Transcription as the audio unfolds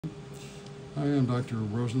Hi, I'm Dr.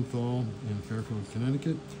 Rosenthal in Fairfield,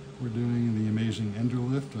 Connecticut. We're doing the amazing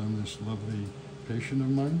Endolift on this lovely patient of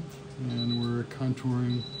mine, and we're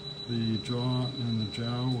contouring the jaw and the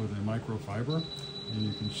jowl with a microfiber. And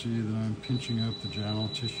you can see that I'm pinching up the jowl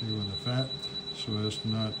tissue and the fat so as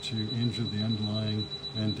not to injure the underlying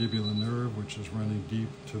mandibular nerve, which is running deep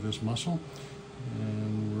to this muscle.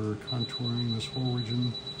 And we're contouring this whole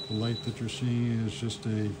region. The light that you're seeing is just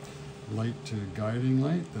a light to guiding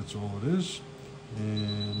light, that's all it is.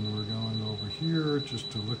 And we're going over here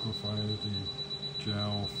just to liquefy the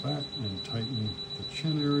jowl fat and tighten the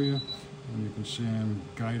chin area. And you can see I'm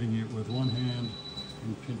guiding it with one hand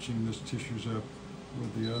and pinching this tissues up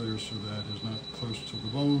with the other so that it's not close to the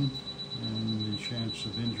bone, and the chance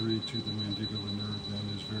of injury to the mandibular nerve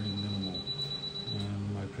then is very minimal.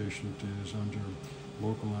 And my patient is under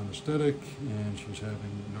local anesthetic and she's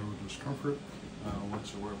having no discomfort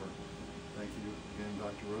whatsoever. Thank you again,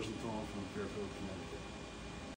 Dr. Rosenthal from Fairfield, Connecticut.